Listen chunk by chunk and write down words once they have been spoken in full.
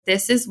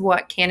This is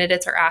what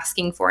candidates are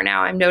asking for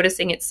now. I'm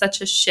noticing it's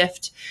such a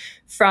shift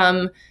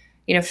from,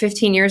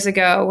 15 years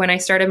ago when I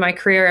started my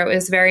career. It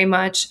was very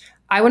much,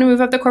 I want to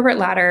move up the corporate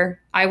ladder.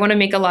 I want to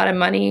make a lot of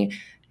money.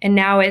 And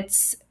now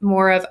it's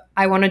more of,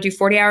 I want to do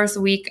 40 hours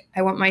a week.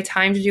 I want my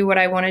time to do what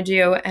I want to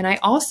do. And I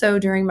also,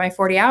 during my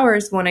 40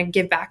 hours, want to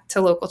give back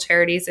to local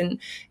charities. And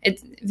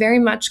it's very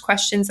much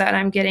questions that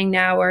I'm getting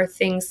now are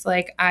things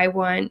like, I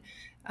want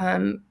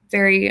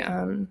very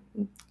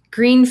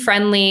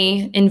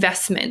green-friendly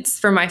investments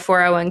for my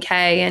 401k.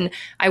 And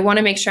I want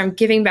to make sure I'm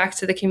giving back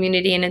to the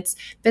community. And it's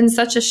been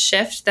such a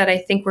shift that I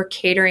think we're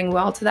catering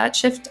well to that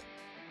shift.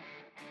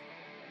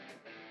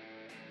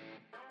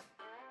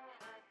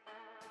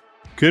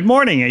 Good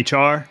morning,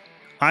 HR.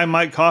 I'm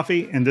Mike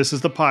Coffey, and this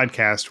is the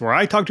podcast where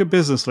I talk to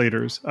business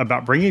leaders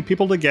about bringing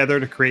people together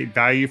to create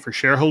value for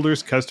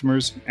shareholders,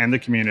 customers, and the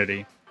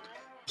community.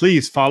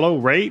 Please follow,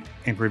 rate,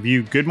 and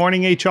review Good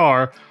Morning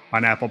HR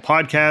on Apple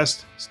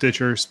Podcasts,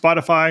 Stitcher,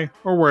 Spotify,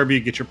 or wherever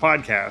you get your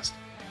podcast.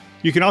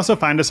 You can also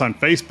find us on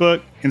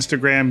Facebook,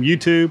 Instagram,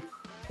 YouTube,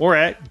 or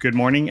at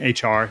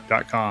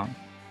goodmorninghr.com.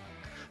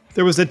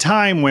 There was a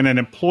time when an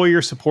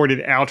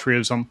employer-supported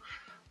altruism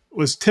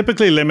was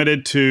typically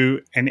limited to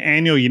an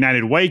annual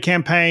United Way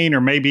campaign or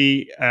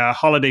maybe a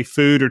holiday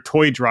food or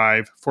toy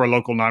drive for a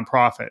local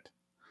nonprofit.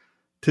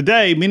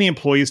 Today, many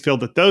employees feel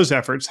that those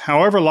efforts,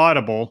 however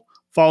laudable,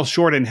 fall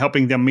short in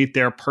helping them meet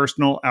their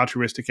personal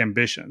altruistic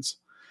ambitions.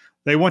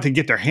 They want to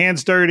get their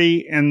hands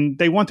dirty, and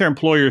they want their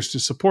employers to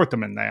support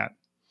them in that.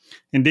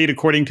 Indeed,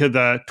 according to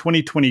the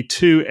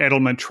 2022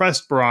 Edelman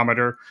Trust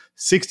Barometer,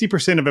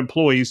 60% of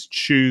employees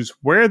choose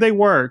where they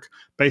work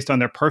based on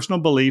their personal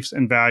beliefs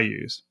and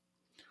values.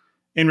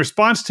 In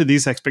response to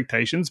these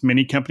expectations,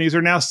 many companies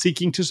are now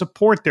seeking to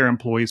support their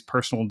employees'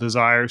 personal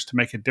desires to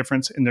make a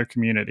difference in their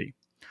community.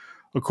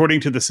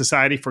 According to the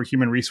Society for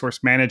Human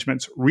Resource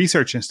Management's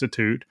Research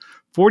Institute,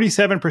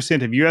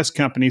 47% of U.S.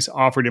 companies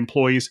offered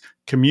employees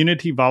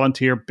community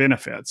volunteer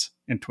benefits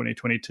in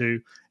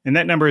 2022, and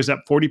that number is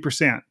up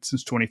 40%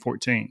 since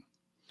 2014.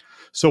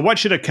 So what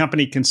should a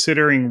company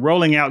considering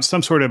rolling out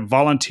some sort of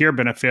volunteer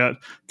benefit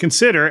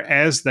consider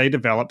as they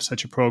develop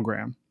such a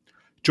program?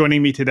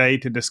 Joining me today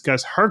to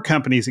discuss her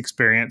company's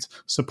experience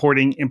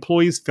supporting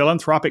employees'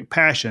 philanthropic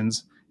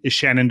passions is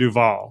Shannon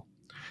Duvall.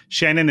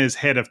 Shannon is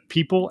head of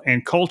people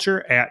and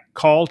culture at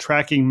Call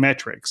Tracking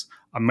Metrics,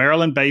 a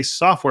Maryland-based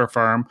software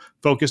firm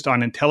focused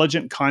on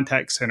intelligent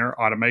contact center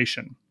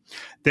automation.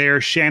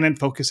 There, Shannon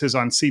focuses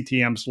on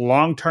CTM's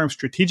long-term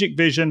strategic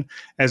vision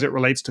as it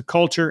relates to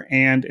culture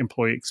and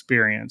employee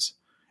experience.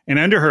 And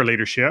under her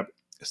leadership,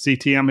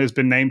 CTM has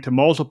been named to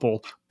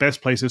multiple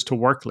Best Places to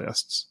Work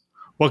lists.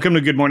 Welcome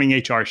to Good Morning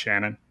HR,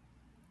 Shannon.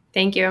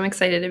 Thank you. I'm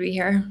excited to be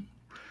here.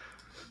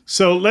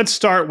 So let's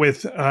start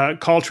with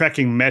Call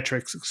Tracking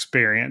Metrics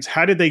experience.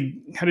 How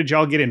did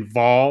y'all get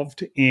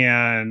involved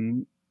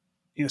in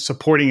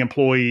supporting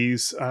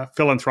employees'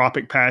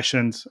 philanthropic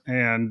passions,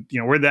 and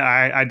where did the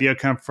idea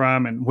come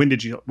from, and when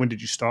did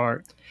you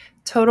start?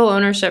 Total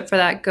ownership for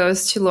that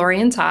goes to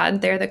Lori and Todd.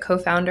 They're the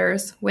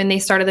co-founders. When they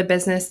started the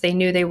business, they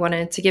knew they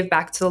wanted to give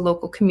back to the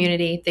local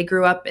community. They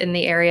grew up in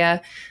the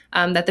area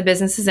that the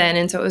business is in.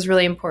 And so it was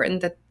really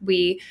important that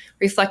we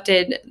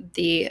reflected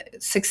the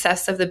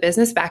success of the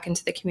business back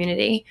into the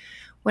community.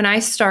 When I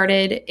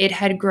started, it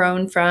had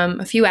grown from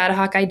a few ad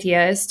hoc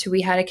ideas to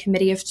we had a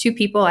committee of 2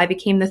 people. I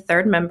became the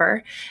 3rd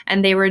member,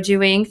 and they were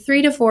doing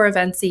 3 to 4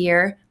 events a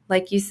year.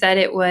 Like you said,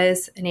 it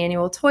was an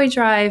annual toy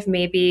drive,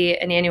 maybe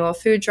an annual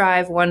food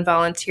drive, 1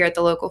 volunteer at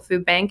the local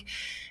food bank.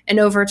 And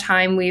over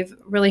time, we've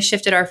really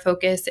shifted our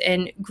focus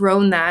and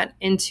grown that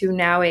into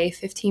now a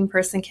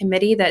 15-person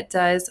committee that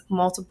does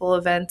multiple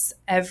events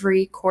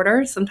every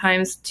quarter,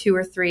 sometimes 2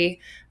 or 3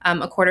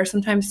 a quarter,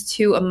 sometimes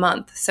 2 a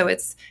month. So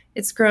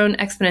it's grown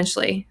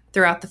exponentially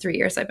throughout the 3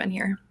 years I've been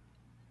here.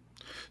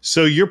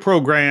 So your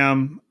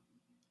program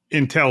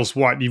entails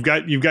what? You've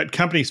got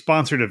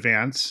company-sponsored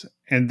events.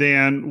 And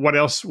then what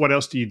else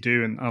do you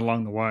do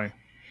along the way?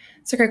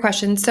 It's a great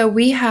question. So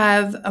we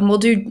have, we'll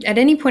do, at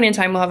any point in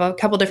time, we'll have a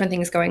couple different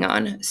things going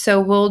on. So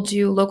we'll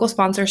do local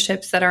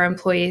sponsorships that our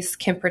employees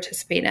can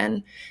participate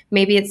in.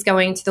 Maybe it's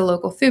going to the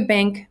local food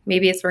bank.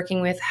 Maybe it's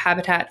working with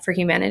Habitat for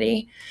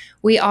Humanity.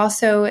 We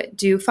also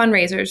do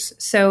fundraisers.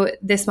 So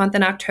this month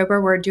in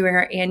October, we're doing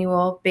our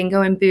annual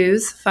Bingo and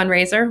Booze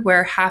fundraiser,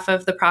 where half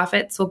of the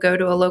profits will go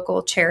to a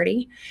local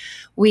charity.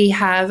 We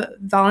have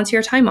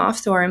volunteer time off,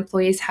 so our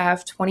employees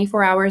have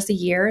 24 hours a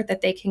year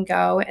that they can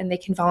go and they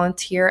can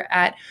volunteer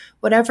at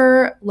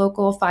whatever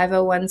local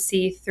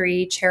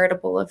 501c3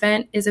 charitable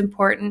event is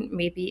important.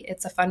 Maybe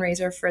it's a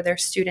fundraiser for their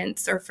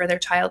students or for their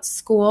child's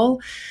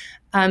school.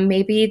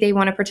 Maybe they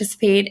want to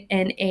participate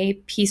in a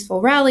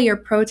peaceful rally or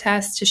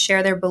protest to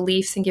share their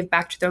beliefs and give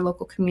back to their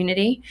local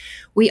community.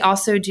 We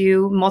also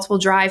do multiple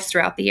drives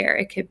throughout the year.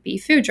 It could be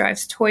food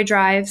drives, toy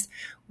drives.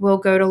 We'll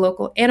go to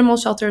local animal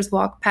shelters,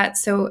 walk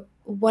pets. So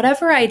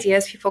whatever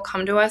ideas people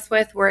come to us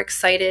with, we're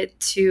excited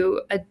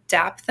to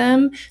adapt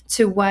them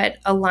to what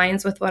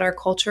aligns with what our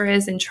culture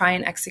is and try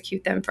and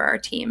execute them for our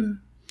team.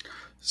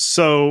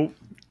 So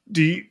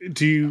do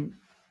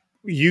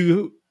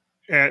you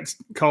at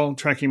Call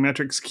Tracking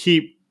Metrics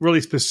keep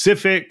really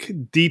specific,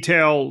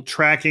 detailed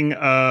tracking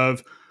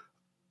of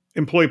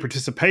employee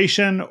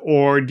participation,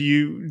 or do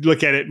you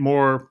look at it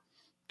more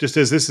just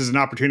as this is an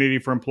opportunity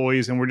for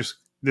employees, and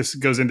this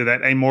goes into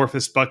that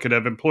amorphous bucket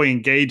of employee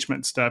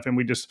engagement stuff, and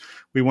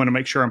we want to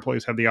make sure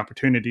employees have the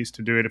opportunities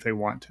to do it if they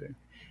want to?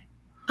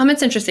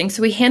 It's interesting.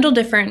 So we handle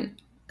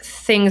different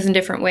things in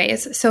different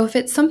ways. So if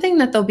it's something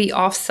that they'll be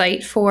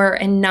off-site for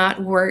and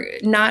not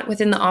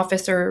within the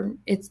office,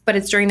 but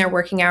it's during their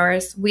working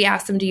hours, we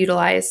ask them to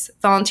utilize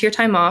volunteer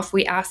time off.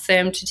 We ask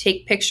them to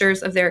take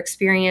pictures of their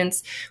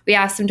experience. We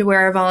ask them to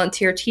wear a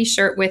volunteer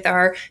t-shirt with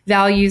our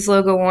values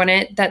logo on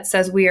it that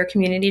says we are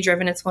community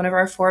driven. It's one of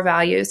our 4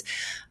 values.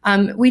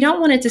 We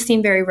don't want it to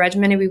seem very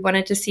regimented. We want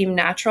it to seem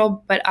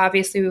natural, but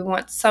obviously we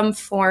want some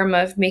form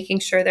of making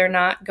sure they're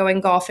not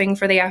going golfing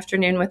for the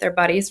afternoon with their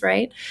buddies,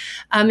 right?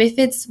 If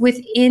it's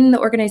within the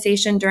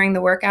organization during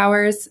the work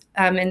hours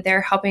and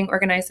they're helping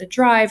organize a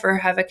drive or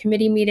have a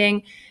committee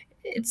meeting,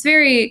 it's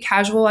very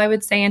casual, I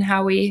would say, in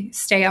how we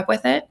stay up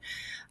with it.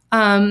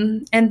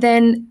 And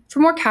then for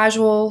more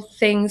casual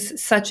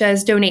things such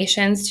as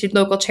donations to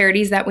local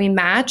charities that we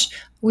match,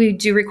 we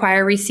do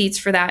require receipts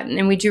for that.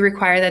 And we do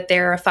require that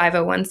they're a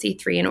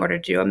 501c3 in order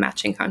to do a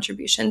matching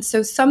contribution.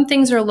 So some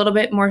things are a little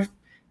bit more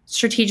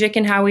strategic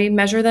in how we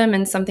measure them,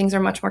 and some things are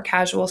much more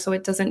casual. So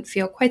it doesn't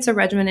feel quite so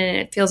regimented, and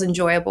it feels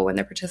enjoyable when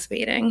they're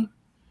participating.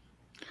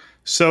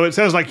 So it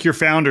sounds like your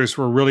founders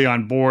were really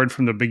on board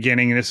from the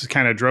beginning, and this is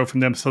kind of drove from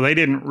them. So they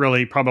didn't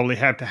really probably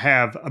have to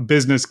have a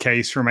business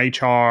case from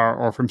HR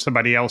or from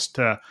somebody else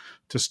to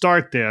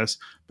start this.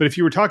 But if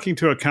you were talking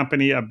to a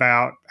company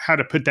about how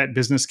to put that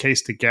business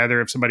case together,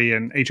 if somebody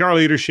in HR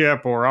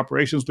leadership or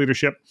operations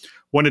leadership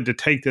wanted to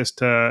take this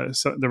to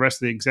the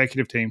rest of the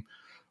executive team,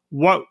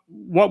 what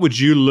would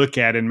you look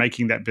at in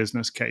making that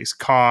business case?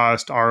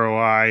 Cost,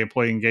 ROI,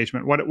 employee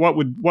engagement. What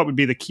would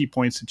be the key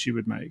points that you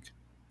would make?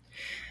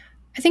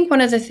 I think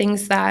one of the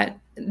things that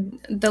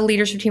the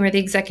leadership team or the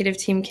executive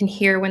team can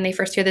hear when they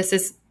first hear this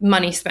is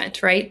money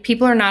spent, right?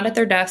 People are not at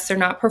their desks, they're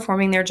not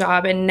performing their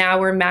job, and now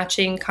we're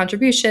matching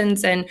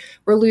contributions and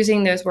we're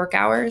losing those work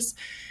hours.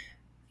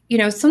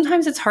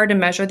 Sometimes it's hard to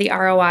measure the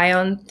ROI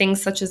on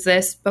things such as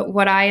this, but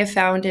what I have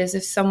found is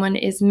if someone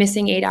is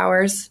missing 8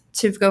 hours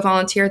to go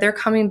volunteer, they're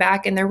coming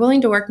back and they're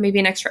willing to work maybe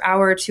an extra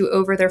hour or 2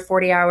 over their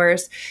 40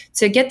 hours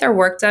to get their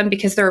work done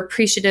because they're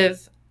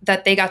appreciative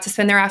that they got to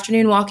spend their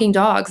afternoon walking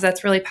dogs.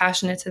 That's really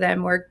passionate to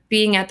them, or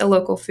being at the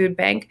local food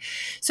bank.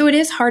 So it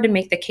is hard to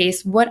make the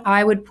case. What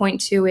I would point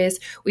to is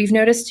we've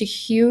noticed a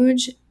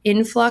huge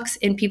influx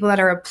in people that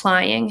are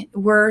applying.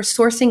 We're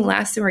sourcing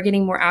less and we're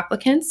getting more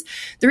applicants.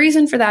 The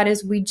reason for that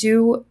is we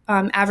do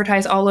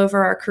advertise all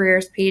over our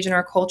careers page and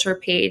our culture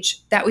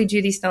page that we do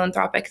these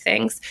philanthropic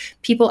things.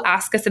 People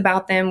ask us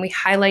about them. We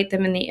highlight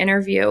them in the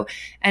interview,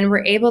 and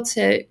we're able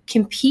to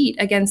compete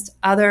against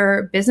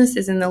other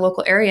businesses in the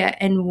local area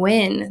and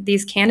win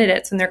these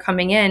candidates when they're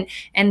coming in.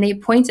 And they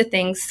point to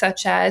things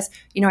such as,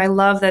 I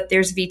love that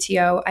there's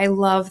VTO. I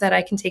love that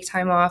I can take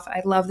time off.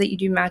 I love that you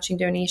do matching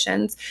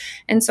donations.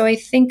 And so I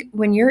think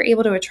when you're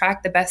able to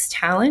attract the best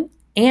talent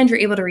and you're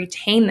able to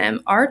retain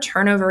them, our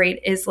turnover rate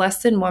is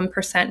less than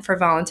 1% for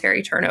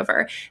voluntary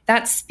turnover.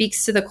 That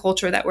speaks to the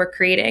culture that we're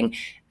creating.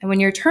 And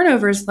when your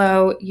turnover is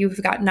low,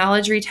 you've got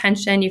knowledge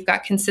retention, you've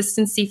got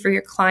consistency for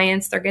your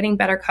clients, they're getting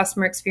better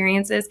customer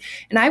experiences.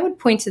 And I would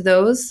point to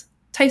those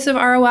types of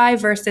ROI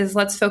versus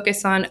let's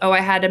focus on, I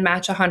had to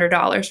match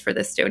 $100 for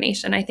this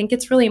donation. I think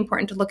it's really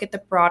important to look at the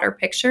broader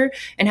picture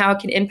and how it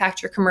can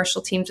impact your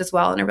commercial teams as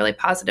well in a really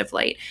positive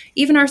light.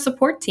 Even our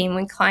support team,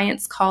 when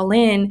clients call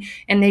in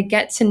and they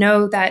get to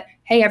know that,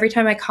 hey, every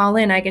time I call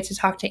in, I get to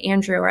talk to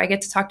Andrew or I get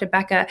to talk to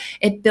Becca,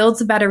 it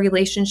builds a better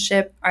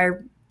relationship.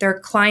 Their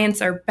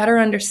clients are better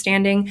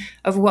understanding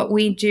of what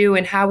we do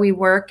and how we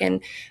work.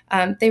 And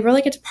they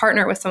really get to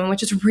partner with someone,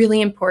 which is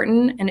really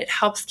important. And it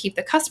helps keep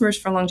the customers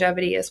for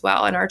longevity as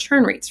well. And our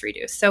churn rates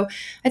reduce. So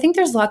I think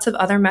there's lots of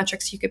other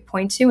metrics you could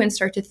point to and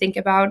start to think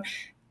about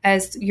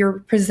as you're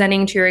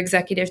presenting to your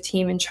executive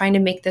team and trying to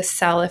make this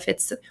sell if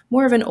it's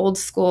more of an old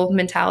school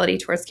mentality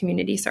towards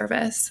community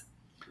service.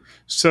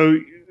 So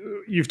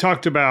you've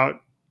talked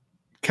about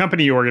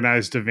company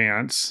organized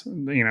events,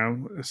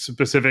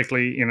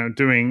 specifically,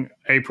 doing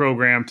a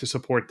program to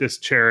support this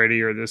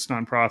charity or this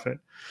nonprofit.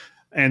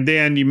 And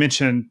then you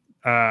mentioned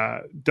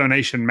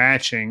donation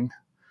matching.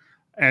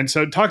 And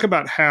so talk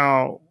about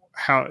how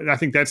I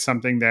think that's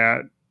something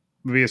that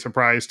would be a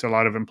surprise to a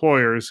lot of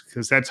employers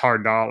because that's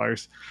hard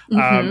dollars.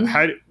 Mm-hmm.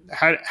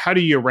 How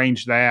do you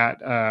arrange that?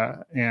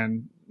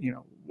 And,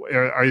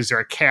 is there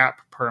a cap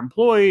per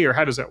employee or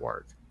how does that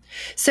work?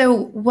 So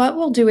what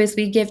we'll do is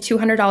we give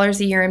 $200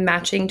 a year in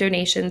matching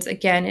donations.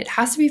 Again, it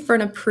has to be for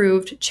an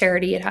approved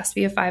charity. It has to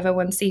be a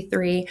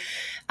 501c3.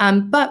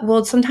 But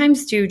we'll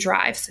sometimes do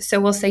drives. So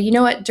we'll say,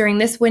 during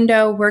this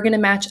window, we're going to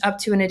match up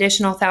to an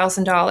additional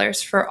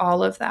 $1,000 for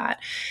all of that.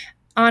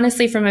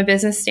 Honestly, from a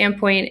business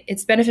standpoint,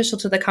 it's beneficial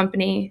to the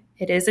company.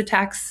 It is a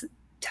tax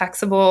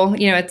taxable,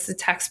 it's a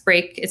tax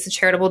break, it's a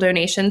charitable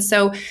donation.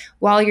 So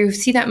while you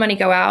see that money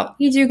go out,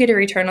 you do get a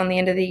return on the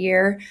end of the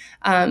year.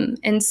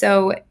 And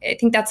so I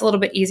think that's a little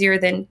bit easier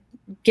than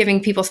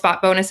giving people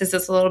spot bonuses.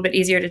 It's a little bit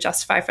easier to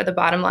justify for the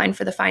bottom line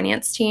for the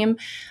finance team.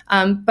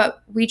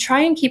 But we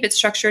try and keep it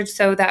structured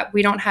so that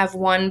we don't have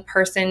one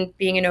person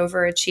being an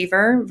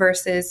overachiever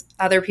versus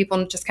other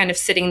people just kind of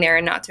sitting there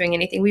and not doing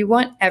anything. We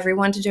want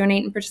everyone to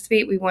donate and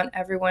participate. We want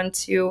everyone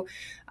to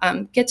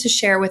get to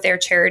share with their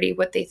charity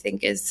what they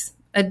think is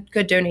a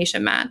good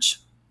donation match.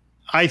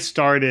 I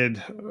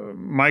started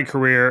my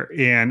career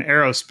in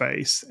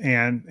aerospace,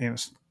 and it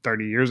was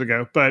 30 years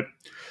ago, but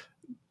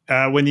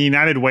when the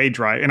United Way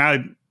drive, and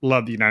I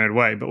love the United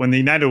Way, but when the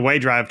United Way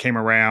drive came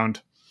around,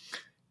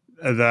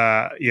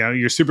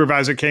 your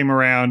supervisor came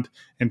around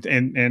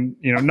and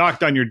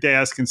knocked on your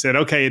desk and said,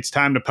 "Okay, it's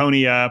time to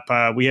pony up.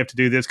 We have to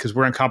do this because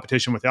we're in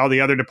competition with all the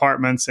other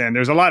departments." And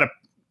there's a lot of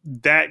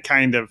that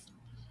kind of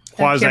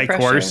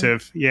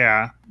quasi-coercive,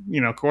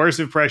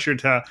 coercive pressure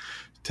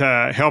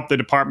to help the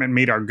department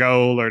meet our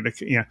goal, or do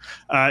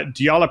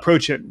y'all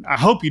approach it? I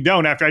hope you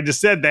don't after I just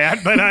said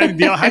that, but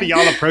how do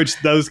y'all approach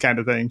those kind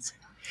of things?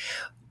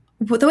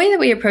 Well, the way that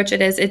we approach it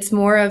is it's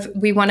more of,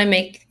 we want to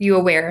make you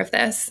aware of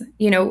this.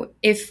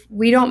 If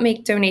we don't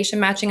make donation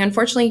matching,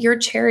 unfortunately, your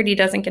charity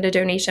doesn't get a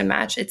donation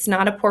match. It's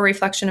not a poor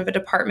reflection of a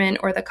department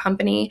or the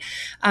company.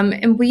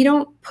 And we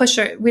don't push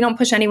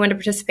anyone to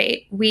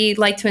participate. We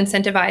like to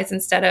incentivize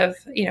instead of,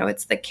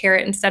 it's the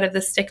carrot instead of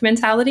the stick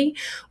mentality.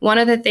 One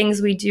of the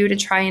things we do to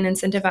try and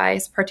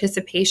incentivize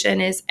participation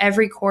is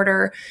every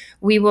quarter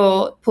we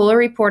will pull a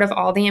report of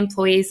all the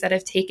employees that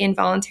have taken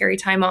voluntary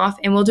time off,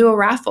 and we'll do a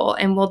raffle,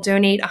 and we'll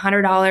donate $100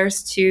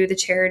 to the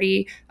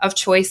charity of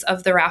choice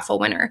of the raffle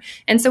winner.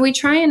 And so we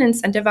try and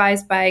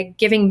incentivize by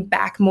giving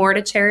back more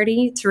to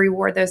charity to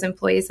reward those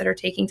employees that are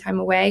taking time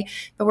away.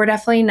 But we're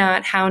definitely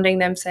not hounding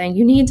them saying,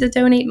 you need to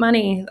donate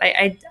money.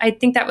 I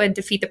think that would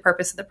defeat the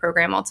purpose of the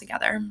program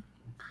altogether.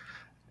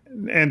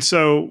 And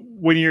so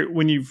when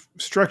you've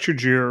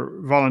structured your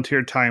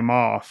volunteer time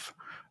off,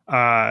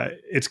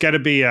 it's got to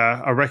be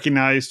a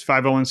recognized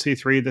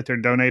 501c3 that they're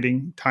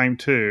donating time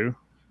to.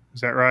 Is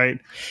that right?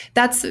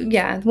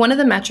 One of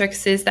the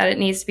metrics is that it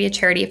needs to be a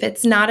charity. If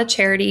it's not a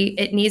charity,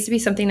 it needs to be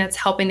something that's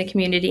helping the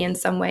community in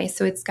some way.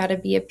 So it's got to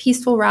be a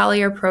peaceful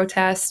rally or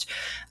protest.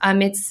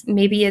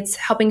 It's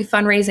helping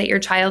fundraise at your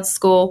child's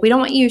school. We don't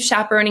want you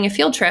chaperoning a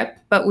field trip,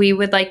 but we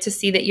would like to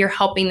see that you're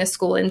helping the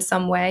school in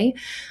some way.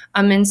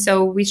 And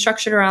so we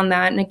structured around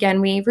that. And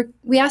again,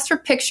 we asked for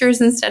pictures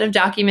instead of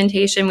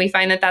documentation. We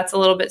find that that's a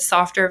little bit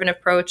softer of an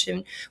approach.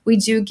 And we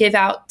do give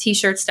out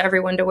T-shirts to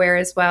everyone to wear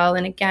as well.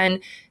 And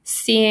again,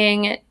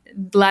 seeing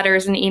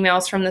letters and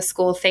emails from the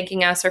school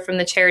thanking us or from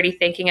the charity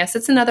thanking us,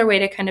 it's another way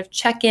to kind of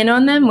check in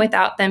on them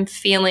without them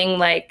feeling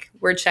like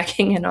we're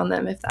checking in on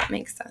them, if that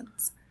makes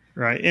sense.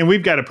 Right. And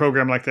we've got a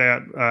program like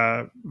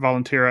that,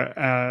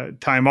 volunteer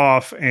time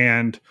off.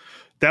 And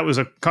that was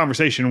a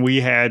conversation we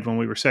had when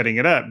we were setting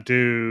it up.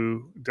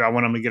 Do I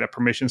want them to get a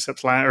permission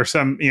slip line or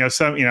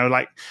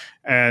like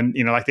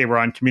they were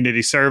on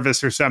community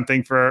service or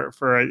something for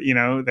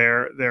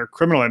their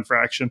criminal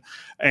infraction.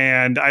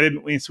 And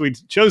so we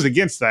chose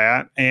against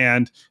that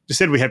and just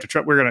said we're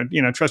going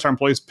to trust our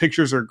employees.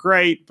 Pictures are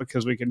great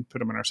because we can put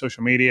them in our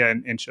social media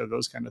and show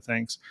those kind of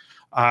things.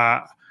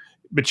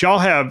 But y'all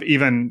have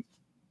even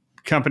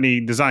company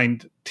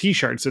designed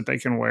T-shirts that they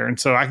can wear. And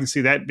so I can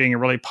see that being a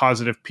really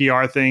positive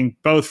PR thing,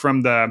 both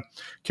from the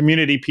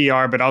community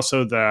PR, but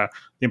also the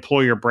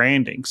employer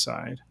branding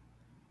side.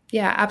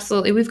 Yeah,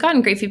 absolutely. We've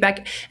gotten great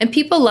feedback, and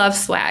people love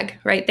swag,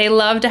 right? They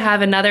love to have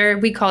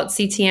we call it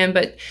CTM,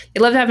 but they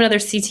love to have another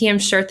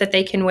CTM shirt that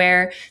they can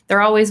wear.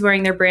 They're always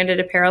wearing their branded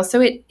apparel.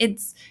 So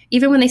it's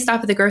even when they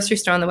stop at the grocery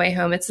store on the way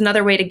home, it's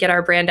another way to get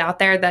our brand out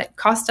there that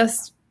cost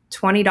us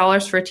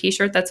 $20 for a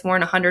T-shirt that's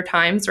worn 100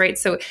 times, right?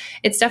 So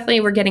it's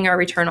definitely, we're getting our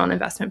return on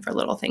investment for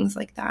little things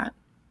like that.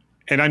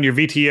 And on your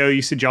VTO,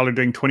 you said y'all are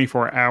doing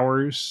 24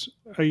 hours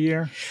a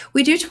year?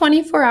 We do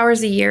 24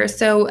 hours a year.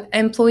 So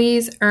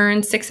employees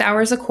earn 6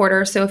 hours a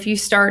quarter. So if you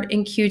start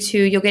in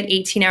Q2, you'll get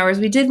 18 hours.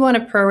 We did want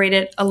to prorate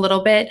it a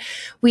little bit.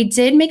 We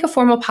did make a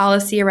formal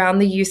policy around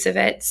the use of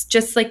it,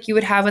 just like you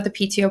would have with a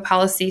PTO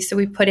policy. So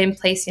we put in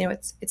place,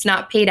 it's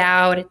not paid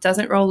out. It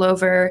doesn't roll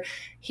over.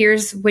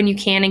 Here's when you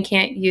can and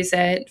can't use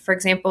it. For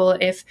example,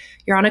 if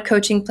you're on a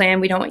coaching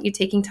plan, we don't want you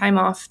taking time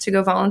off to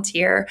go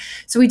volunteer.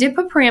 So we did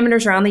put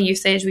parameters around the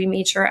usage. We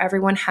made sure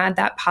everyone had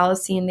that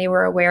policy and they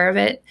were aware of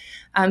it.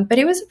 But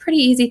it was a pretty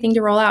easy thing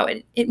to roll out.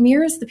 It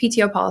mirrors the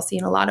PTO policy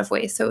in a lot of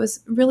ways. So it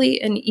was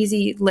really an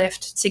easy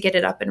lift to get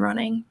it up and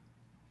running.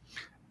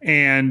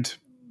 And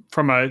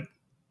from a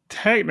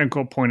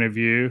technical point of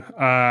view,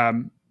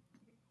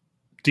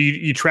 do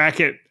you track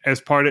it as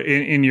part of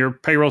in your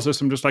payroll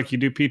system, just like you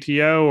do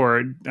PTO,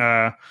 or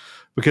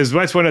because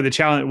that's one of the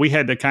challenge we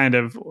had to kind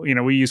of,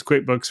 we use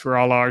QuickBooks for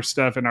all our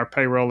stuff and our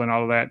payroll and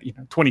all of that,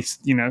 20,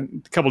 a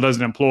couple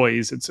dozen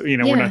employees. It's, we're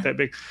not that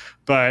big,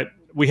 but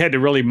we had to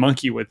really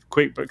monkey with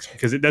QuickBooks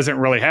because it doesn't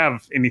really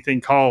have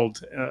anything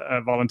called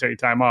voluntary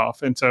time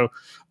off. And so,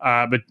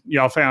 but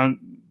y'all found,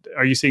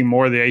 are you seeing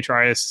more of the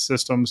HRIS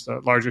systems, the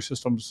larger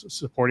systems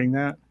supporting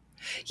that?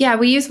 Yeah,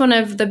 we use one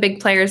of the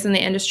big players in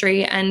the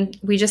industry, and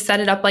we just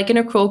set it up like an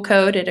accrual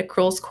code. It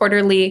accruals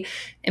quarterly.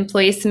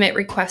 Employees submit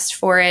requests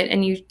for it,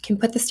 and you can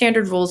put the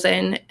standard rules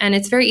in. And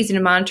it's very easy to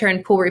monitor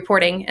and pull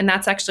reporting. And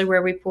that's actually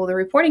where we pull the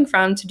reporting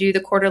from to do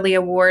the quarterly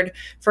award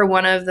for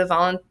one of the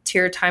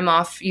volunteer time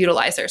off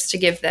utilizers to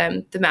give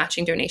them the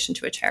matching donation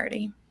to a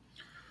charity.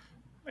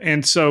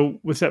 And so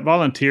with that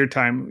volunteer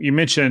time, you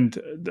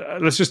mentioned,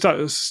 let's just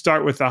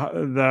start with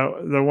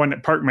the one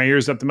that perked my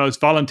ears up the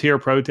most, volunteer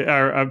protest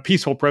or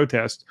peaceful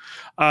protest.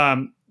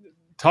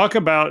 Talk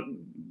about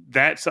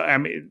that. So, I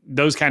mean,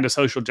 those kind of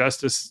social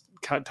justice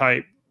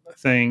type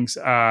things.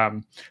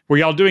 Were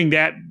y'all doing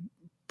that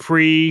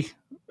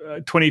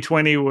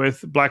pre-2020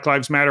 with Black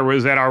Lives Matter?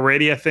 Was that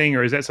already a thing,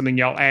 or is that something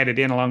y'all added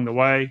in along the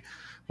way?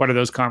 What are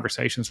those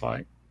conversations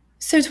like?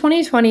 So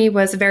 2020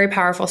 was a very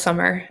powerful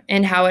summer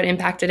in how it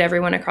impacted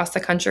everyone across the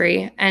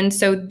country. And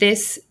so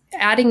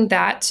adding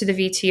that to the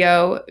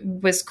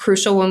VTO was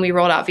crucial when we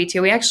rolled out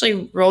VTO. We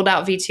actually rolled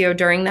out VTO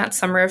during that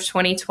summer of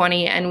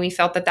 2020, and we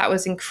felt that that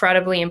was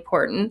incredibly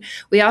important.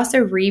 We also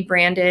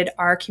rebranded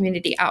our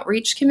Community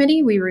Outreach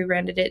Committee. We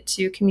rebranded it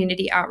to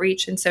Community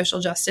Outreach and Social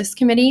Justice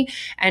Committee,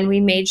 and we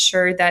made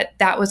sure that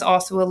that was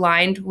also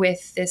aligned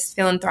with this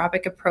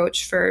philanthropic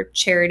approach for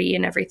charity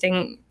and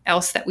everything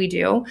else that we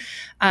do.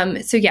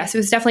 So yes, it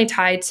was definitely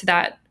tied to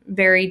that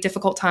very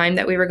difficult time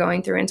that we were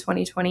going through in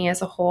 2020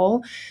 as a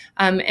whole.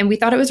 And we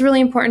thought it was really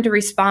important to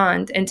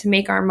respond and to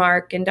make our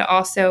mark and to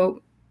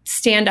also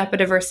stand up a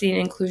diversity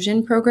and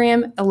inclusion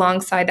program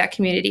alongside that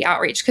community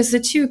outreach, because the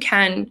two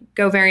can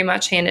go very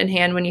much hand in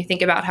hand when you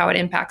think about how it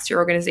impacts your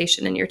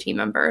organization and your team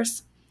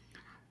members.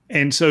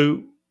 And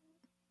so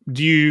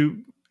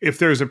if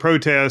there's a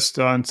protest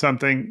on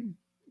something,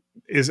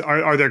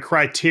 are there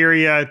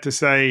criteria to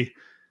say,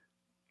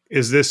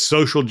 is this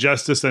social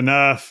justice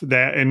enough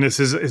that, and is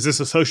this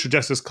a social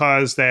justice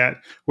cause that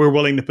we're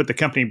willing to put the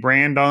company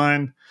brand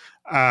on,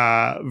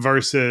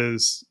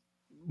 versus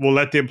we'll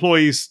let the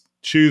employees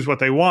choose what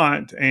they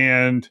want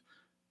and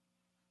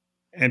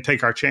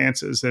take our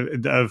chances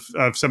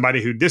of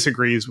somebody who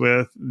disagrees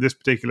with this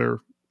particular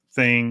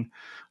thing,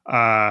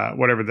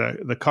 whatever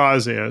the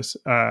cause is,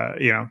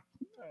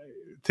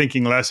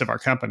 thinking less of our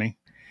company.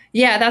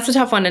 Yeah, that's a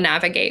tough one to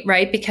navigate,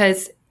 right?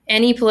 Because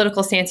any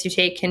political stance you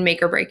take can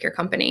make or break your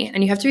company,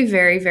 and you have to be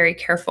very, very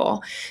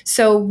careful.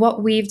 So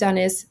what we've done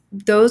is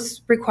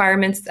those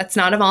requirements, that's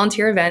not a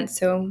volunteer event,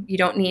 so you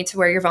don't need to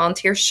wear your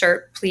volunteer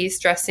shirt. Please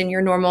dress in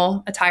your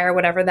normal attire,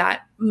 whatever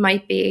that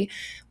might be.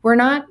 We're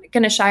not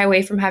going to shy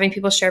away from having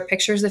people share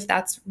pictures if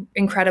that's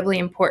incredibly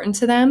important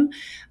to them.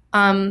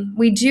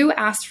 We do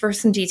ask for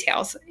some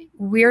details.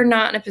 We're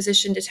not in a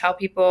position to tell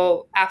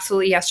people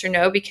absolutely yes or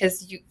no,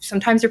 because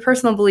sometimes your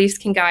personal beliefs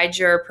can guide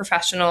your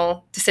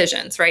professional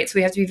decisions, right? So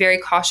we have to be very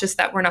cautious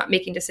that we're not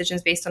making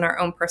decisions based on our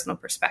own personal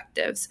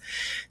perspectives.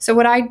 So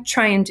what I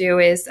try and do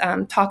is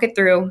talk it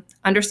through,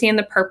 understand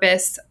the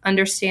purpose,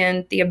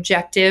 understand the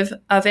objective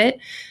of it.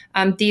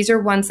 These are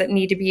ones that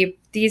need to be,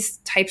 these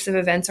types of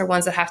events are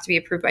ones that have to be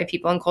approved by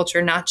people and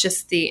culture, not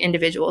just the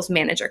individual's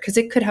manager, because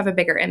it could have a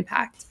bigger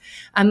impact.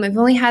 We've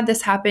only had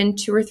this happen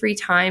 2 or 3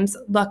 times.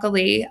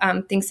 Luckily,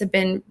 things have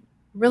been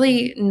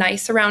really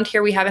nice around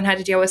here. We haven't had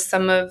to deal with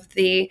some of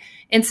the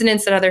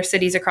incidents that other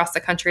cities across the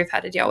country have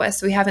had to deal with.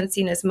 So we haven't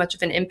seen as much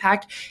of an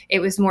impact. It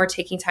was more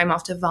taking time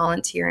off to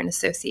volunteer in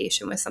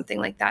association with something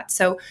like that.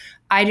 So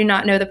I do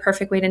not know the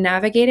perfect way to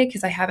navigate it,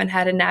 because I haven't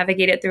had to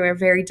navigate it through a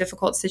very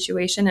difficult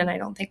situation, and I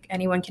don't think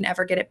anyone can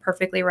ever get it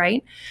perfectly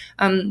right.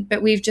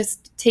 But we've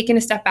just taken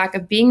a step back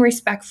of being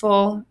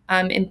respectful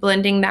and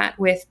blending that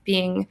with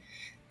being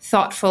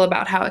thoughtful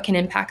about how it can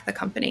impact the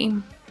company.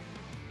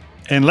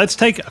 And let's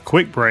take a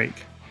quick break.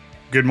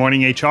 Good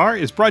Morning HR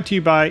is brought to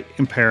you by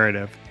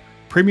Imperative,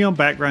 premium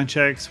background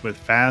checks with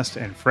fast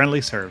and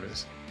friendly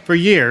service. For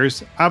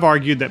years, I've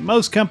argued that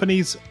most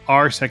companies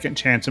are second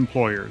chance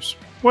employers,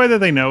 whether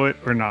they know it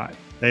or not.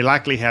 They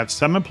likely have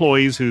some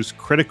employees whose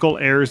critical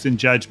errors in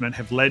judgment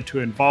have led to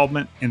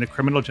involvement in the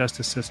criminal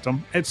justice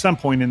system at some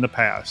point in the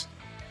past.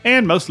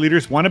 And most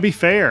leaders want to be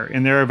fair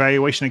in their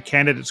evaluation of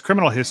candidates'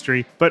 criminal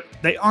history, but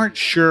they aren't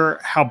sure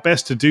how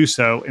best to do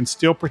so and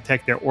still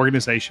protect their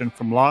organization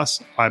from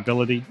loss,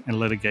 liability, and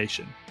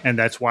litigation. And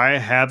that's why I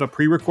have a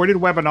pre-recorded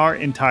webinar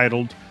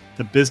entitled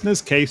The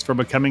Business Case for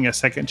Becoming a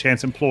Second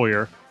Chance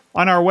Employer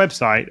on our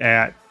website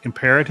at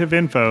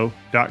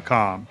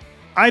imperativeinfo.com.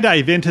 I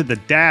dive into the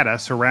data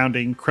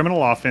surrounding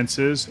criminal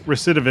offenses,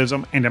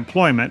 recidivism, and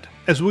employment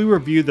as we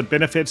review the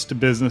benefits to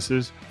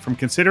businesses from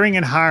considering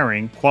and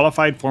hiring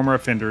qualified former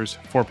offenders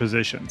for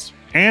positions.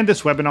 And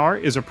this webinar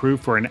is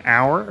approved for an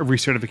hour of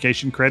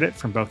recertification credit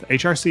from both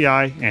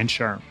HRCI and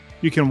SHRM.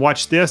 You can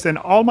watch this and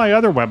all my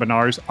other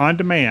webinars on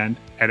demand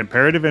at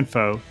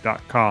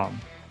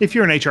imperativeinfo.com. If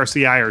you're an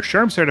HRCI or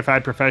SHRM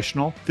certified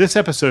professional, this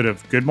episode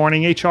of Good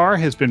Morning HR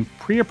has been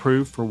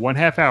pre-approved for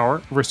 1/2 hour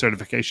of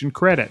recertification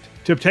credit.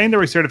 To obtain the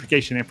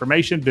recertification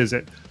information,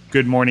 visit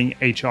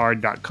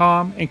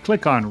goodmorninghr.com and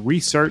click on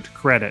Recert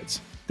Credits.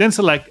 Then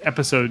select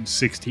episode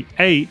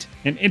 68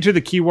 and enter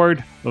the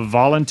keyword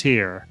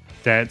volunteer.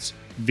 That's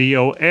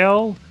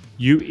VOLUNTEER.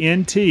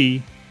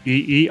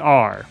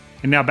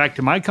 And now back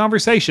to my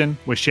conversation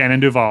with Shannon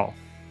Duvall.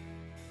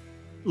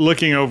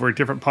 Looking over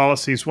different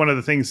policies, one of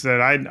the things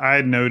that I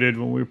had noted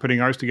when we were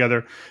putting ours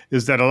together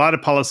is that a lot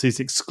of policies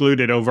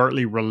excluded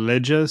overtly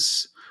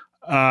religious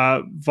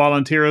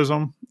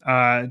volunteerism.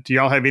 Do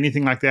y'all have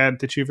anything like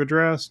that you've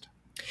addressed?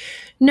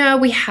 No,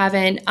 we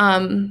haven't.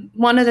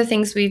 One of the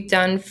things we've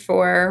done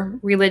for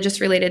religious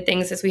related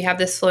things is we have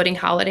this floating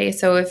holiday.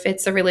 So if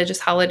it's a religious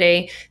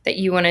holiday that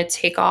you want to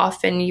take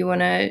off and you want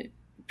to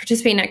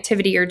participate in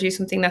activity or do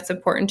something that's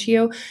important to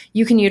you,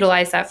 you can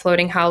utilize that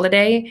floating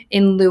holiday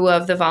in lieu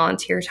of the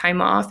volunteer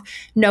time off.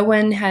 No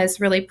one has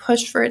really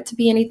pushed for it to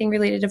be anything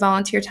related to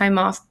volunteer time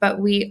off, but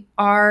we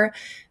are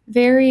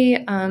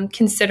very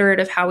considerate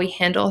of how we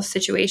handle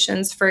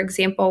situations. For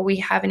example, we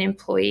have an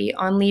employee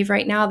on leave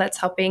right now that's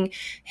helping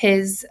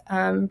his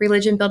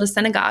religion build a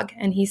synagogue,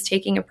 and he's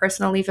taking a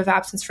personal leave of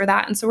absence for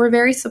that. And so we're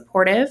very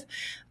supportive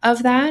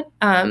of that,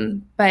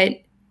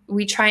 but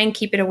we try and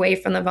keep it away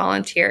from the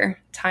volunteer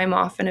time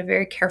off in a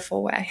very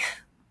careful way.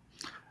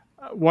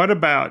 What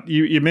about,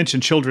 you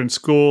mentioned children's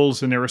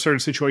schools, and there were certain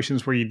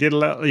situations where you did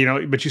allow,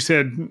 but you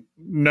said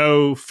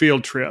no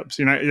field trips.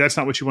 That's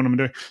not what you want them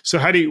to do. So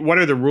what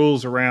are the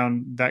rules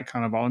around that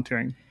kind of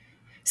volunteering?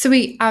 So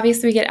we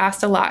get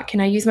asked a lot, can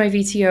I use my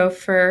VTO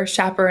for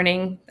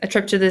chaperoning a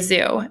trip to the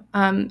zoo?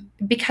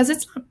 Because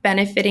it's not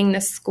benefiting the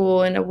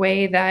school in a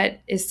way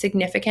that is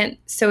significant.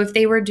 So if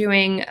they were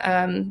doing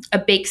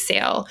a bake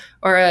sale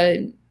or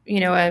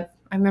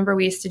I remember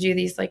we used to do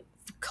these like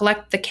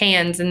collect the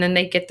cans and then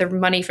they get the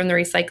money from the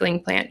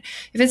recycling plant.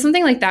 If it's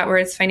something like that where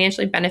it's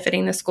financially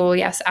benefiting the school,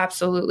 yes,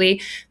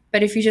 absolutely.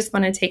 But if you just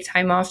want to take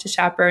time off to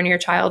chaperone your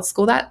child's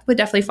school, that would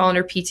definitely fall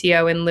under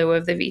PTO in lieu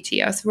of the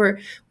VTO. So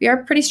we are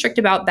pretty strict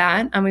about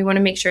that. And we want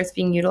to make sure it's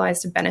being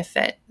utilized to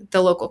benefit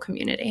the local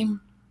community.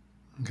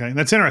 Okay.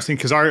 That's interesting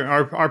because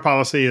our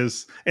policy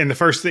is, and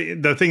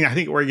the thing I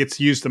think where it gets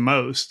used the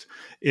most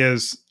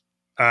is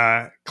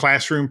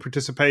classroom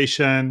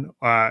participation,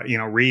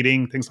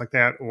 reading, things like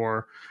that,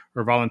 or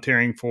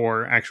volunteering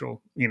for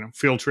actual,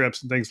 field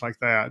trips and things like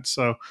that.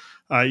 So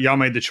y'all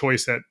made the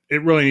choice that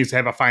it really needs to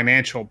have a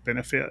financial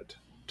benefit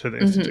to the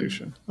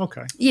institution.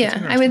 Okay.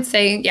 Yeah, I would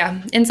say,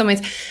 in some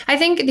ways. I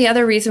think the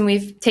other reason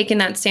we've taken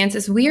that stance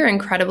is we are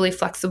incredibly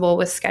flexible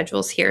with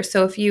schedules here.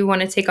 So if you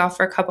want to take off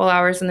for a couple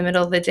hours in the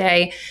middle of the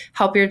day,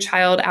 help your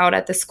child out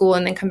at the school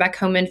and then come back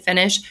home and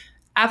finish,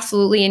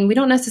 absolutely. And we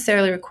don't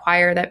necessarily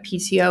require that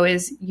PTO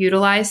is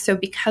utilized. So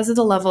because of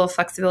the level of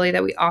flexibility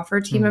that we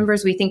offer team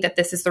members, we think that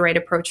this is the right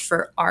approach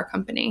for our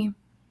company.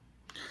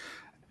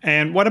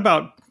 And what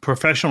about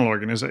professional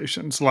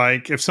organizations?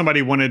 Like if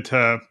somebody wanted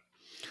to,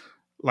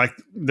 like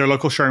their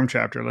local SHRM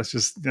chapter, let's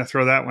just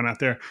throw that one out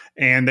there,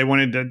 and they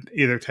wanted to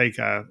either take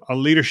a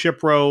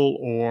leadership role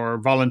or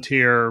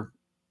volunteer,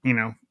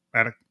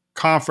 at a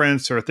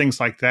conference or things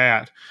like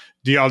that.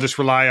 Do y'all just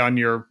rely on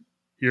your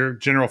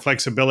general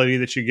flexibility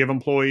that you give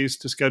employees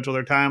to schedule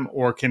their time,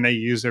 or can they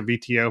use their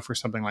VTO for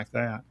something like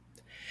that?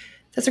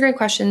 That's a great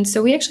question.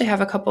 So we actually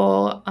have a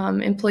couple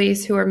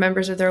employees who are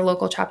members of their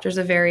local chapters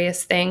of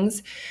various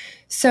things.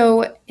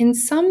 So in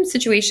some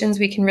situations,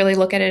 we can really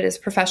look at it as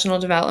professional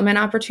development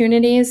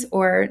opportunities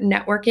or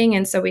networking.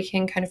 And so we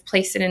can kind of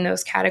place it in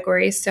those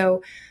categories.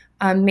 So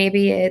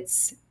maybe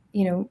it's,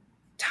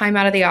 time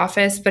out of the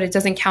office, but it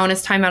doesn't count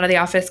as time out of the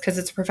office because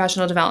it's a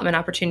professional development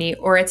opportunity,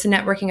 or it's a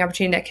networking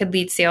opportunity that could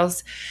lead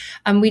sales.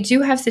 We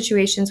do have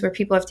situations where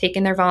people have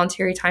taken their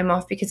voluntary time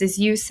off because, as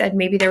you said,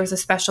 maybe there was a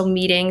special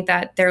meeting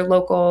that their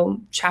local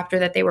chapter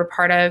that they were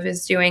part of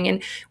is doing,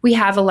 and we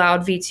have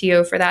allowed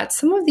VTO for that.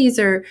 Some of these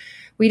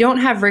we don't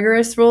have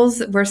rigorous rules.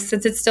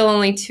 Since it's still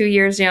only 2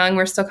 years young,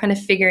 we're still kind of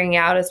figuring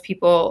out as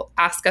people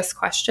ask us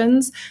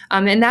questions.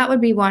 And that would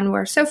be one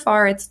where so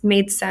far it's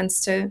made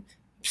sense to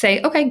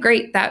say, okay,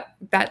 great,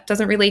 that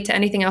doesn't relate to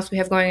anything else we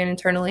have going on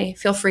internally.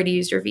 Feel free to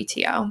use your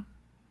VTO.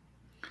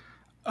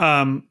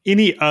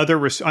 Any other,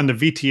 on the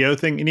VTO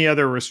thing, any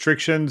other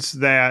restrictions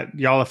that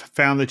y'all have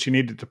found that you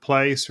needed to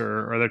place,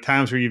 or are there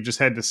times where you've just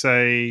had to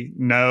say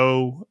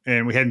no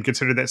and we hadn't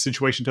considered that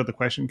situation until the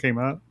question came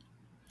up?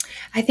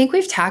 I think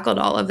we've tackled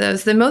all of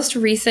those. The most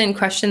recent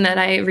question that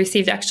I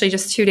received actually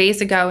just 2 days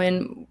ago,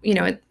 and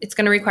it's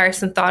going to require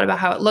some thought about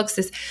how it looks,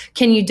 is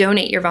can you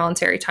donate your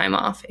voluntary time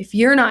off? If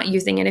you're not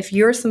using it, if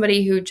you're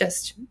somebody who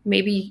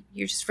maybe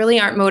you just really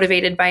aren't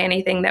motivated by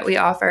anything that we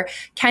offer,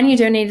 can you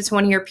donate it to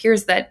one of your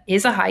peers that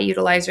is a high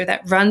utilizer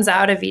that runs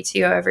out of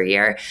VTO every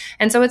year?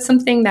 And so it's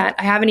something that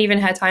I haven't even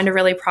had time to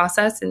really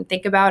process and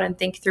think about and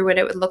think through what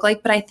it would look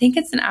like. But I think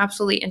it's an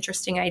absolutely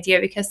interesting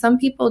idea because some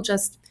people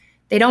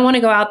they don't want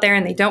to go out there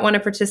and they don't want to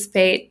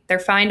participate. They're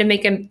fine to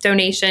make a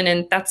donation,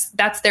 and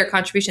that's their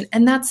contribution,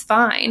 and that's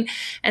fine.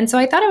 And so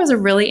I thought it was a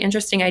really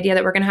interesting idea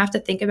that we're going to have to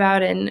think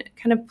about and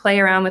kind of play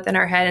around within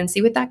our head and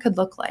see what that could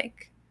look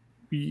like.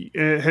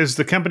 Has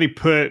the company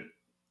put,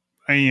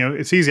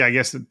 it's easy, I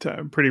guess,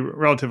 pretty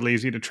relatively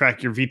easy to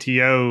track your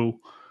VTO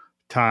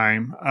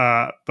time,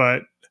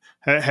 but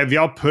have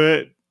y'all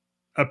put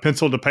a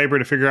pencil to paper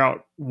to figure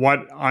out what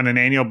on an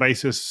annual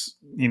basis,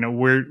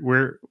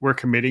 we're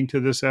committing to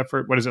this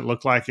effort? What does it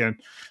look like at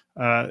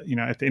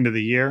the end of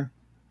the year?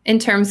 In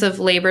terms of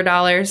labor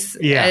dollars,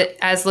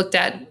 as looked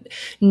at,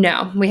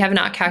 no, we have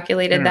not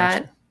calculated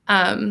that.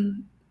 That's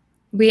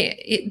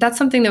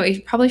something that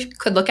we probably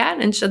could look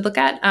at and should look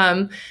at.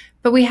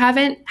 But we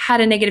haven't had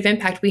a negative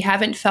impact. We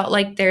haven't felt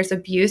like there's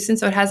abuse. And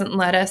so it hasn't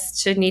led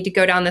us to need to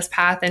go down this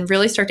path and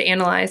really start to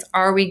analyze,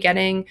 are we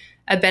getting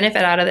a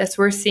benefit out of this?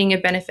 We're seeing a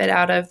benefit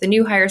out of the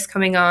new hires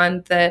coming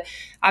on,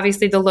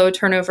 obviously the low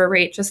turnover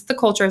rate, just the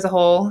culture as a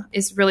whole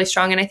is really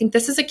strong. And I think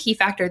this is a key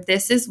factor.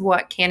 This is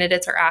what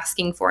candidates are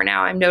asking for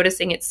now. I'm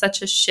noticing it's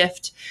such a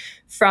shift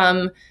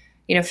from,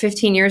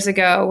 15 years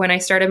ago when I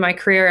started my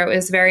career. It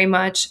was very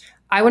much,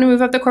 I want to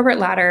move up the corporate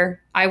ladder.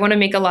 I want to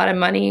make a lot of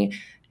money.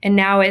 And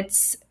now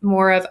it's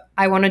more of,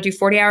 I want to do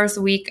 40 hours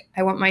a week.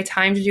 I want my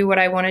time to do what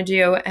I want to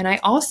do. And I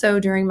also,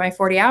 during my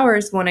 40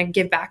 hours, want to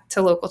give back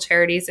to local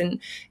charities.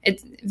 And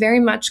it's very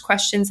much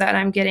questions that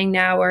I'm getting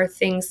now are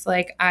things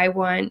like, I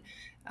want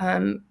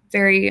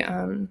very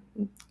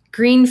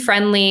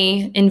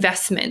green-friendly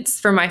investments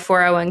for my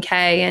 401k.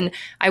 And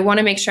I want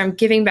to make sure I'm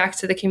giving back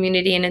to the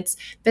community. And it's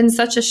been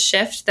such a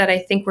shift that I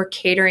think we're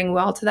catering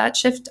well to that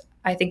shift.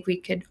 I think we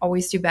could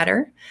always do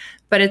better,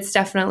 but it's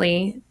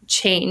definitely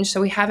changed.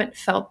 So we haven't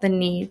felt the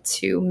need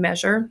to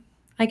measure,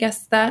 I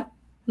guess, that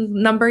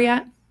number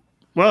yet.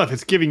 Well, if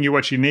it's giving you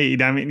what you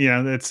need, I mean,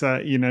 that's,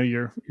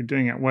 you're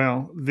doing it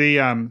well.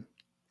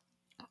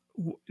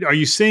 Are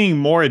you seeing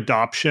more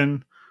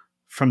adoption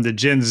from the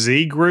Gen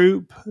Z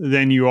group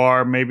than you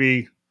are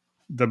maybe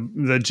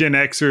the Gen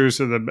Xers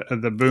or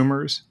the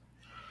boomers?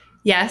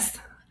 Yes,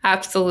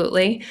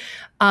 absolutely.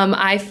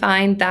 I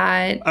find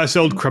that us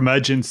old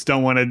curmudgeons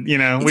don't want to, we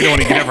don't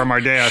want to get up from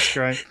our desk,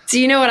 right? Do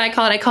you know what I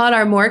call it? I call it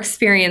our more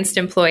experienced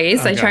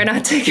employees. Okay. I try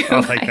not to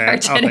go by our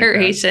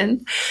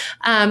generation.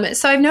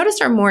 So I've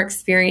noticed our more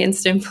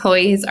experienced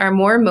employees are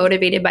more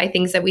motivated by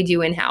things that we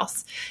do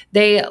in-house.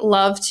 They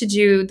love to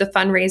do the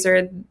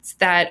fundraisers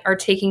that are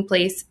taking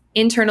place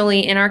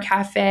internally in our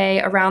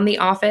cafe, around the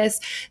office.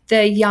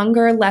 The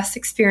younger, less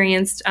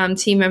experienced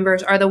team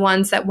members are the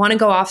ones that want to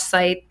go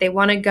off-site. They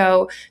want to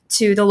go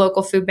to the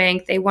local food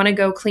bank. They want to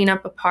go clean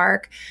up a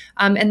park.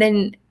 And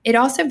then it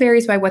also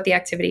varies by what the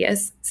activity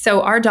is.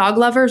 So our dog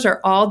lovers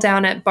are all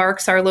down at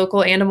Barks, our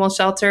local animal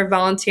shelter,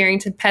 volunteering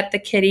to pet the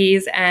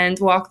kitties and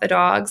walk the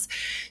dogs.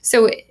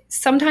 So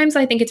sometimes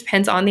I think it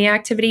depends on the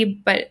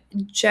activity, but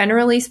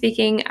generally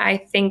speaking, I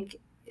think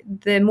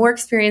the more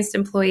experienced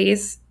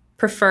employees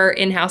prefer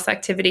in-house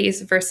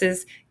activities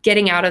versus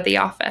getting out of the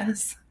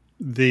office.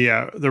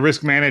 The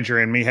risk manager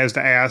in me has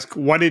to ask,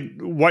 what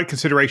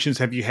considerations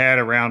have you had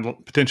around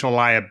potential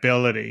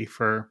liability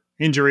for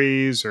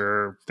injuries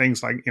or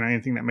things like,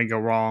 anything that may go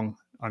wrong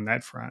on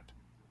that front?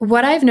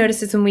 What I've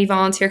noticed is when we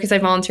volunteer, because I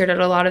volunteered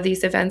at a lot of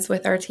these events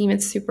with our team,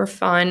 it's super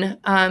fun.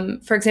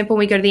 For example,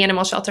 when we go to the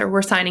animal shelter,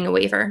 we're signing a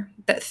waiver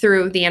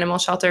through the animal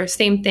shelter.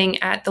 Same thing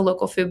at the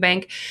local food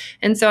bank.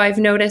 And so I've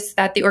noticed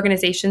that the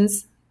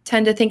organizations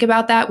tend to think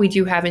about that. We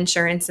do have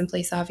insurance in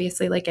place,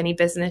 obviously, like any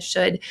business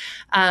should.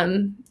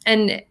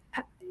 And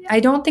I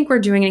don't think we're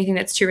doing anything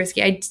that's too risky.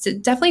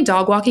 Definitely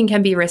dog walking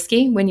can be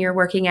risky when you're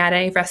working at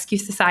a rescue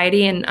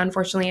society. And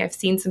unfortunately, I've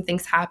seen some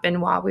things happen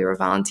while we were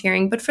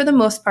volunteering. But for the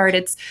most part,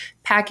 it's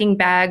packing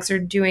bags or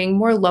doing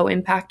more low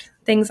impact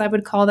things, I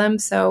would call them.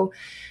 So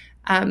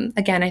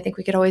again, I think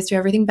we could always do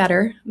everything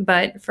better.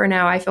 But for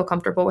now, I feel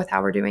comfortable with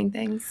how we're doing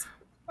things.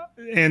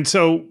 And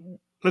so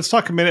let's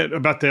talk a minute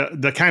about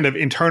the kind of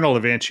internal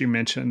events you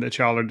mentioned that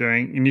y'all are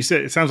doing. And you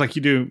said it sounds like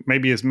you do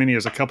maybe as many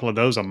as a couple of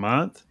those a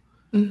month.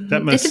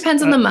 Mm-hmm. It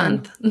depends on the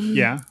month.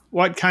 Yeah.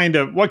 What kind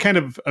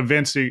of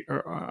events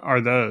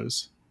are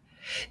those?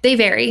 They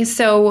vary.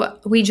 So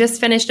we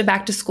just finished a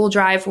back to school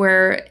drive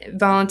where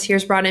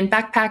volunteers brought in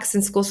backpacks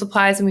and school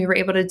supplies, and we were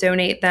able to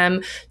donate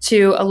them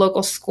to a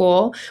local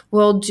school.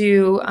 We'll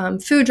do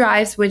food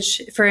drives, which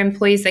for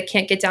employees that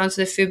can't get down to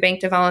the food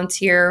bank to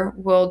volunteer,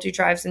 we'll do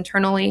drives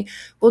internally.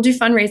 We'll do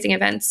fundraising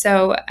events.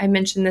 So I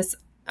mentioned this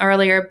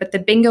earlier, but the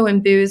bingo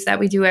and booze that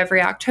we do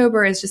every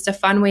October is just a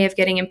fun way of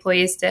getting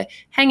employees to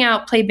hang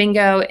out, play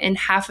bingo, and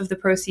half of the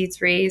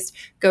proceeds raised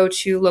go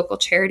to local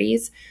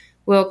charities.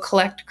 We'll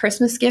collect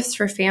Christmas gifts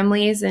for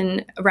families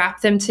and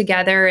wrap them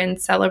together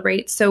and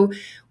celebrate. So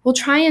we'll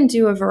try and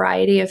do a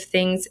variety of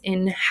things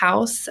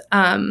in-house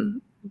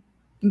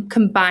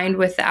combined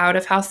with the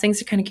out-of-house things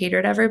to kind of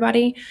cater to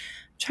everybody. I'm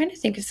trying to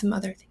think of some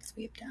other things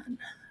we've done.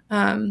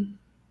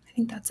 I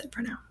think that's it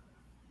for now.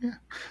 Yeah,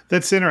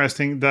 that's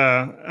interesting.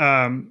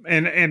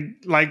 And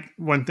like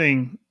one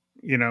thing,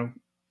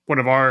 one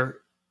of our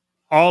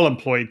all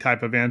employee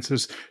type events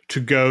is to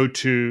go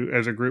to,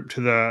 as a group,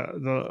 to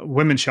the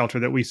women's shelter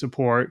that we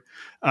support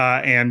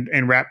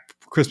and wrap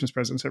Christmas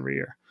presents every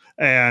year.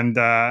 And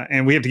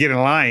we have to get in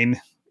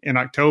line in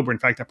October. In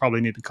fact, I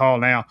probably need to call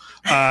now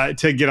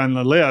to get on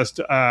the list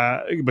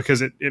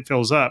because it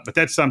fills up. But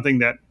that's something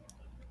that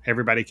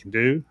everybody can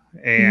do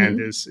and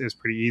is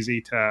pretty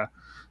easy to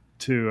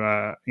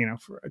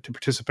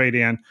participate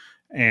in.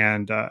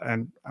 And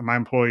my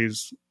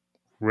employees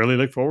really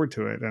look forward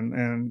to it.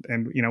 And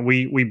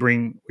we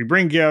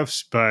bring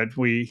gifts, but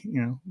we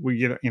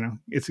get,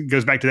 it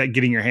goes back to that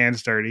getting your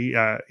hands dirty,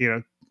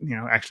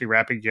 actually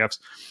wrapping gifts.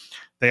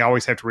 They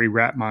always have to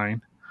rewrap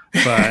mine,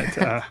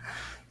 but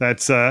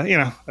that's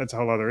a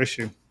whole other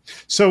issue.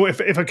 So if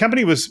a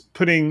company was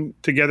putting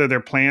together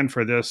their plan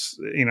for this,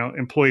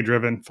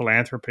 employee-driven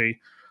philanthropy,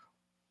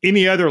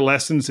 any other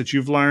lessons that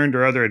you've learned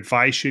or other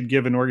advice you'd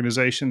give an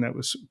organization that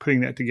was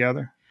putting that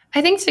together?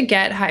 I think to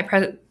get high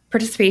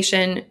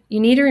participation, you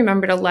need to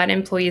remember to let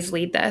employees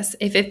lead this.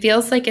 If it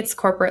feels like it's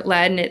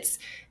corporate-led and it's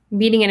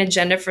meeting an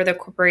agenda for the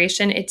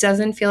corporation, it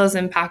doesn't feel as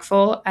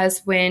impactful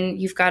as when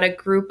you've got a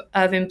group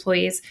of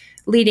employees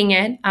leading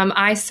it.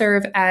 I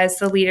serve as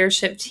the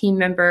leadership team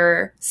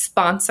member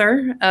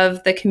sponsor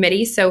of the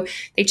committee. So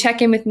they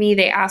check in with me,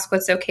 they ask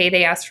what's okay,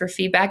 they ask for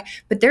feedback,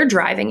 but they're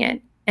driving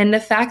it. And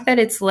the fact that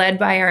it's led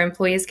by our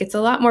employees gets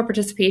a lot more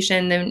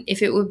participation than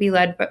if it would be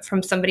led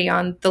from somebody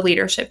on the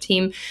leadership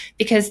team,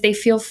 because they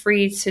feel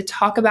free to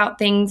talk about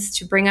things,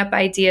 to bring up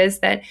ideas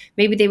that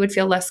maybe they would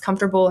feel less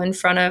comfortable in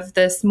front of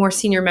the more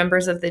senior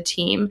members of the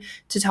team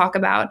to talk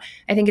about.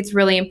 I think it's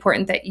really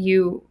important that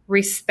you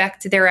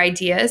respect their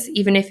ideas.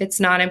 Even if it's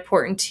not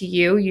important to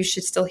you, you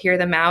should still hear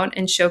them out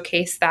and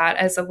showcase that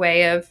as a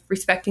way of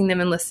respecting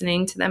them and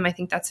listening to them. I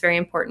think that's very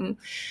important.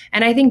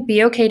 And I think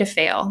be okay to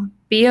fail.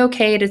 Be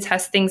okay to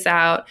test things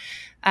out.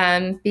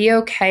 Be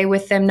okay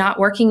with them not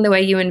working the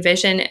way you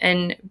envision,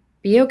 and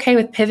be okay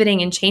with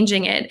pivoting and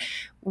changing it.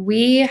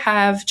 We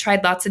have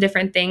tried lots of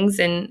different things,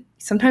 and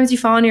sometimes you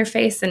fall on your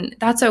face, and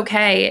that's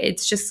okay.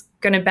 It's just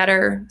going to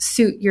better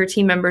suit your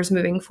team members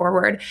moving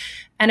forward.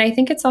 And I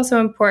think it's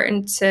also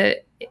important to,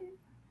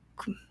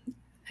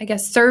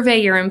 survey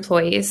your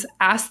employees,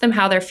 ask them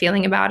how they're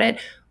feeling about it.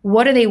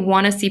 What do they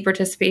want to see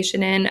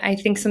participation in? I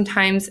think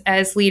sometimes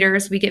as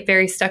leaders, we get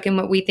very stuck in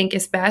what we think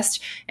is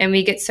best, and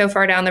we get so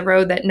far down the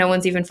road that no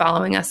one's even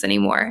following us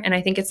anymore. And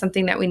I think it's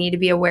something that we need to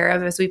be aware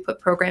of as we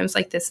put programs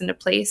like this into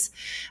place.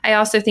 I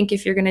also think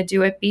if you're going to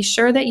do it, be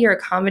sure that you're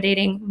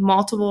accommodating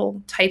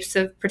multiple types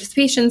of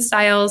participation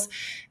styles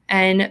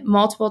and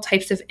multiple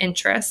types of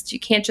interest. You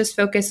can't just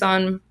focus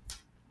on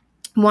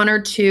one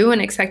or two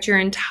and expect your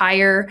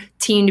entire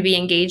team to be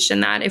engaged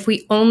in that. If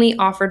we only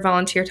offered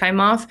volunteer time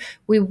off,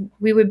 we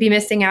would be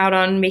missing out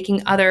on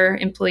making other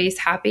employees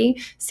happy.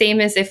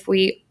 Same as if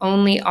we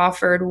only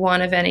offered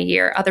one event a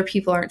year, other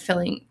people aren't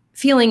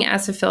feeling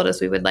as fulfilled as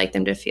we would like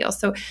them to feel.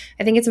 So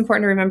I think it's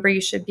important to remember you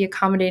should be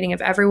accommodating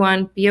of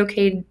everyone, be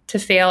okay to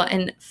fail,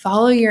 and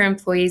follow your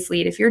employees'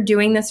 lead. If you're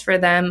doing this for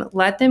them,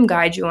 let them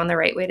guide you on the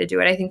right way to do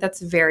it. I think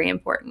that's very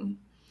important.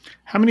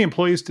 How many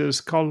employees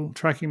does Call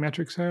Tracking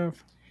Metrics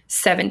have?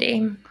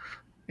 70.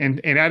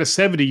 And out of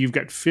 70, you've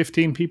got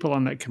 15 people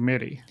on that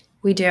committee.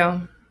 We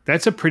do.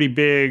 That's a pretty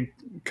big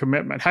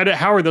commitment.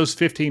 How are those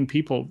 15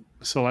 people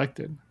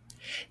selected?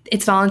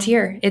 It's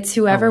volunteer. It's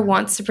whoever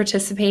wants to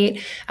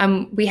participate.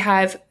 We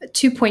have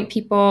 2-point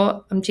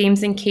people.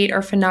 James and Kate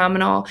are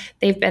phenomenal.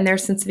 They've been there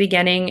since the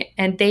beginning,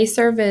 and they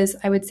serve as,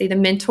 I would say, the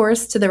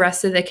mentors to the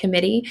rest of the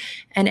committee,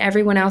 and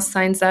everyone else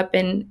signs up,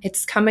 and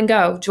it's come and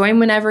go. Join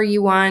whenever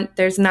you want.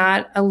 There's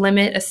not a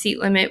limit, a seat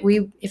limit.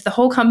 If the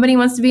whole company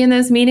wants to be in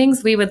those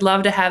meetings, we would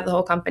love to have the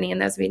whole company in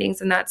those meetings,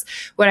 and that's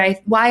why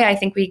I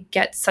think we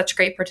get such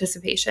great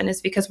participation,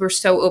 is because we're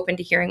so open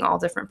to hearing all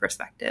different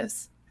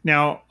perspectives.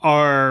 Now,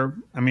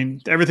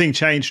 everything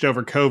changed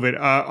over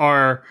COVID.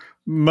 Are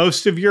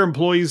most of your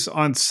employees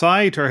on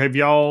site, or have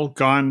y'all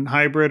gone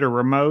hybrid or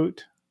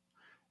remote?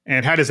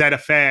 And how has that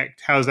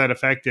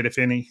affected, if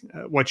any,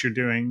 what you're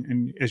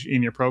doing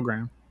in your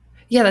program?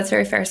 Yeah, that's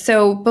very fair.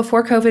 So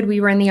before COVID,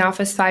 we were in the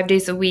office 5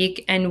 days a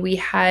week, and we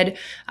had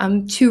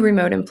 2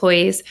 remote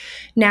employees.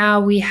 Now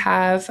we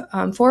have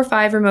 4 or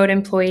 5 remote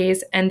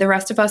employees, and the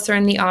rest of us are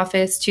in the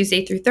office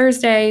Tuesday through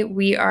Thursday.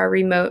 We are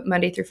remote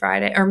Monday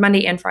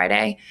and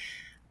Friday.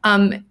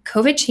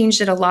 COVID changed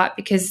it a lot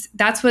because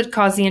that's what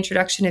caused the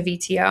introduction of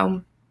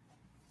VTO.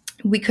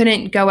 We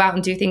couldn't go out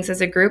and do things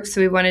as a group, so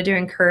we wanted to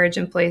encourage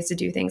employees to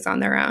do things on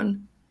their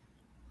own.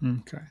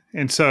 Okay.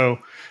 And so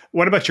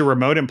what about your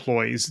remote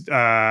employees?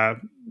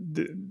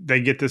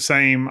 They get the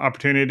same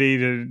opportunity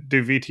to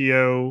do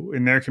VTO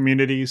in their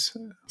communities?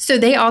 So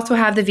they also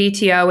have the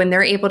VTO, and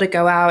they're able to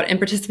go out and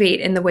participate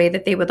in the way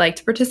that they would like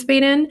to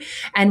participate in.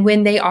 And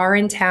when they are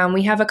in town,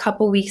 we have a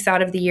couple weeks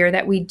out of the year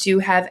that we do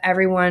have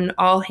everyone,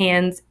 all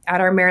hands, at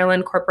our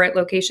Maryland corporate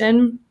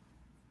location.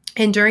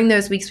 And during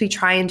those weeks, we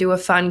try and do a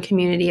fun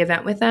community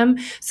event with them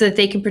so that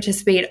they can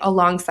participate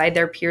alongside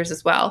their peers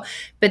as well.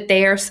 But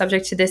they are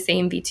subject to the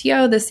same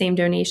VTO, the same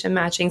donation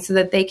matching, so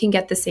that they can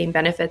get the same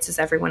benefits as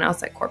everyone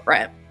else at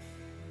corporate.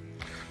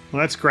 Well,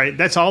 that's great.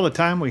 That's all the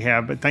time we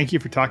have, but thank you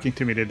for talking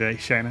to me today,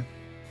 Shannon.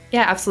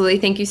 Yeah, absolutely.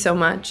 Thank you so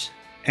much.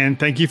 And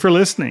thank you for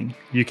listening.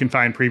 You can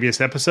find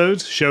previous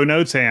episodes, show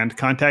notes, and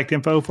contact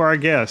info for our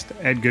guest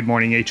at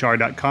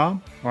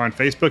goodmorninghr.com or on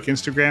Facebook,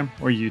 Instagram,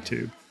 or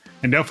YouTube.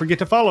 And don't forget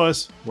to follow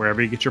us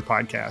wherever you get your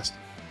podcast.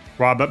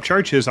 Rob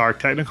Upchurch is our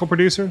technical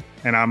producer,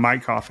 and I'm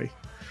Mike Coffey.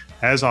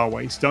 As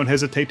always, don't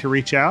hesitate to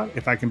reach out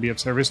if I can be of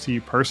service to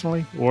you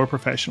personally or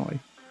professionally.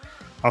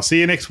 I'll see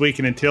you next week,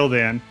 and until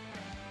then,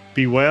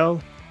 be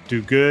well,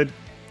 do good,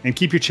 and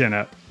keep your chin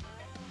up.